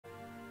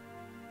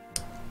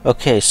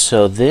Okay,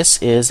 so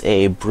this is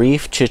a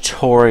brief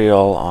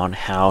tutorial on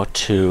how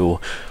to,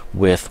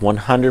 with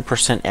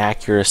 100%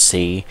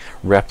 accuracy,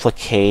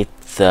 replicate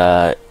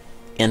the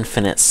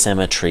infinite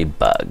symmetry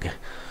bug.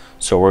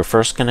 So we're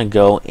first going to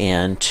go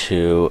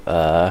into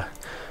a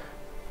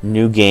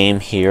new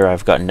game here.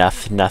 I've got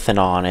nothing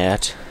on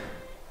it.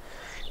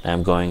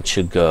 I'm going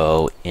to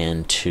go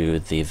into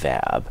the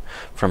VAB.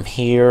 From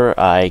here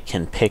I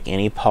can pick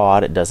any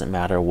pod, it doesn't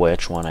matter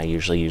which one. I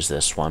usually use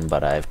this one,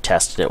 but I've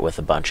tested it with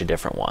a bunch of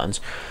different ones.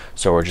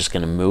 So we're just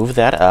going to move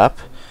that up.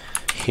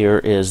 Here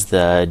is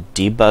the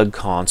debug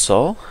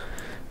console.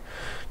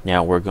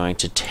 Now we're going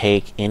to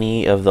take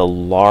any of the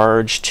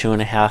large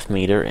 2.5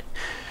 meter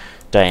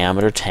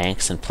diameter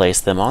tanks and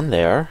place them on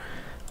there.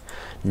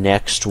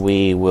 Next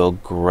we will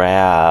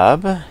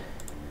grab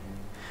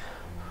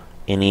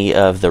any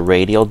of the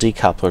radial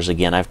decouplers.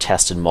 Again, I've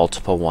tested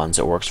multiple ones.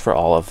 It works for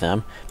all of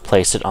them.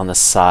 Place it on the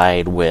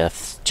side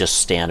with just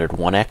standard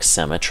 1x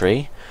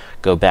symmetry.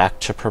 Go back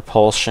to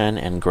propulsion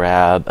and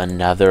grab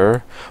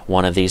another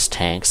one of these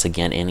tanks.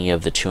 Again, any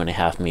of the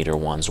 2.5 meter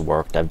ones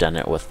worked. I've done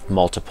it with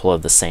multiple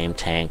of the same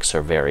tanks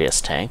or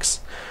various tanks.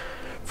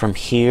 From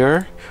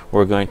here,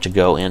 we're going to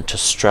go into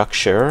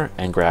structure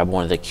and grab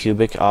one of the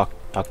cubic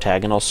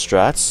octagonal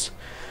struts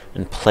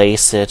and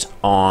place it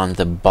on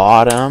the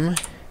bottom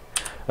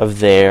of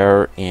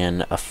there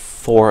in a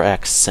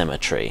 4x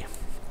symmetry.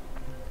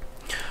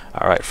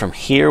 Alright, from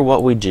here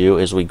what we do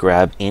is we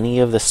grab any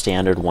of the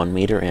standard 1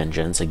 meter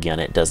engines. Again,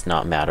 it does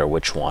not matter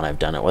which one. I've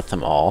done it with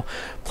them all.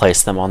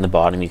 Place them on the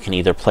bottom. You can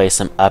either place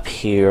them up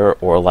here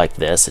or like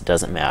this. It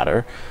doesn't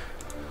matter.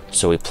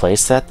 So we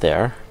place that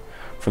there.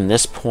 From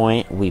this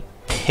point we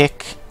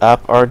pick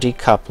up our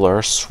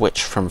decoupler,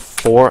 switch from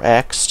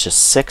 4x to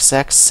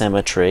 6x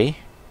symmetry,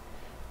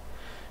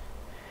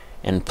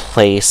 and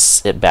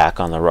place it back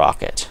on the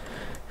rocket.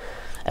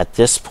 At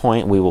this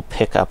point we will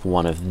pick up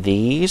one of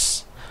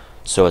these,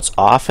 so it's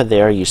off of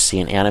there. You see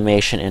an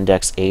animation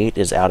index 8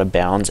 is out of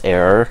bounds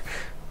error,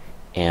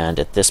 and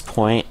at this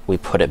point we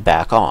put it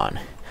back on.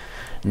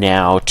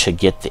 Now to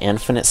get the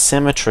infinite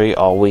symmetry,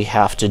 all we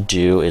have to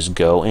do is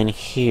go in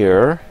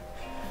here,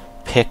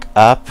 pick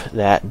up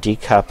that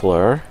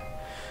decoupler,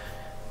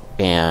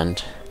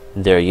 and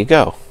there you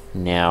go.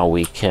 Now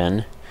we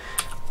can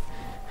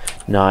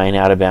 9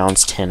 out of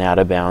bounds, 10 out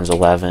of bounds,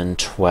 11,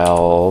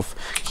 12.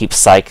 Keep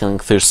cycling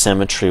through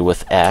symmetry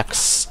with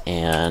X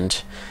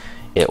and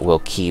it will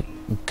keep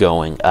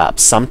going up.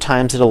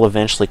 Sometimes it'll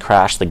eventually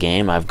crash the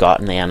game. I've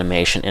gotten the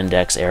animation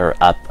index error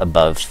up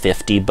above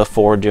 50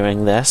 before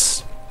doing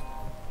this.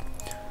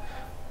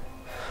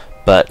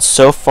 But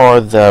so far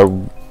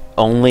the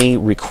only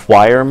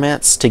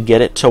requirements to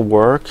get it to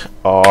work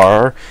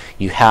are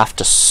you have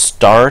to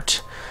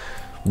start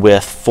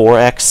with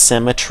 4x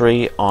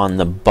symmetry on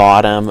the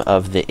bottom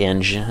of the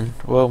engine.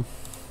 Well,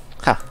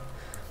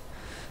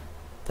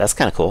 that's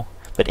kind of cool.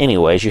 But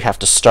anyways, you have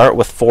to start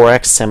with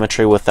 4x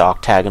symmetry with the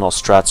octagonal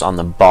struts on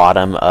the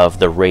bottom of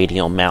the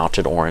radial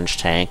mounted orange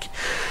tank.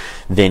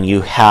 Then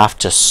you have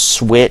to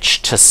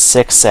switch to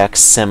 6x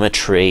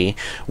symmetry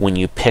when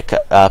you pick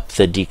up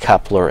the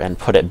decoupler and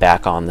put it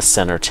back on the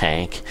center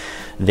tank.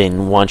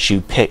 Then once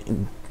you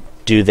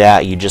do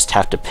that, you just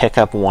have to pick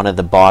up one of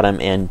the bottom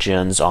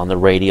engines on the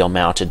radial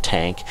mounted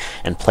tank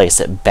and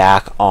place it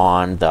back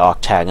on the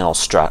octagonal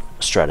strut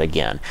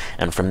again.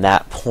 And from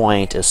that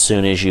point, as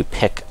soon as you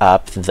pick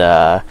up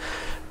the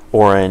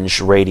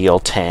orange radial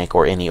tank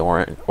or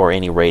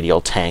any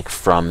radial tank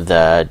from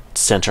the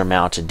center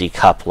mounted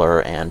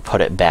decoupler and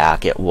put it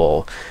back, it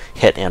will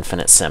hit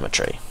infinite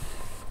symmetry.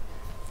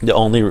 The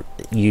only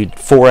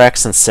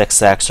 4x and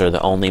 6x are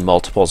the only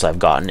multiples I've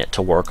gotten it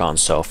to work on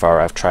so far.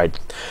 I've tried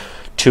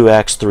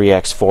 2x,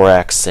 3x,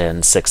 4x,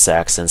 and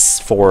 6x,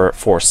 and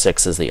 4,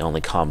 6 is the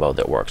only combo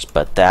that works.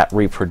 But that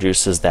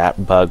reproduces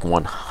that bug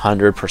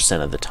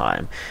 100% of the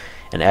time.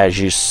 And as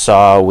you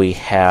saw, we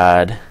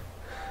had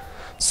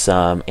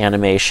some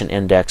animation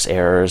index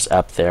errors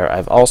up there.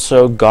 I've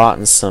also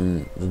gotten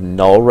some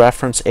null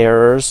reference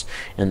errors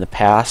in the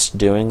past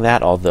doing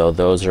that, although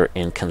those are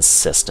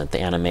inconsistent.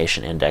 The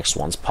animation index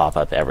ones pop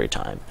up every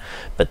time.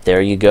 But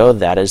there you go.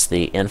 That is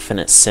the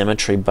infinite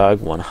symmetry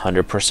bug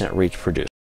 100% reproduced.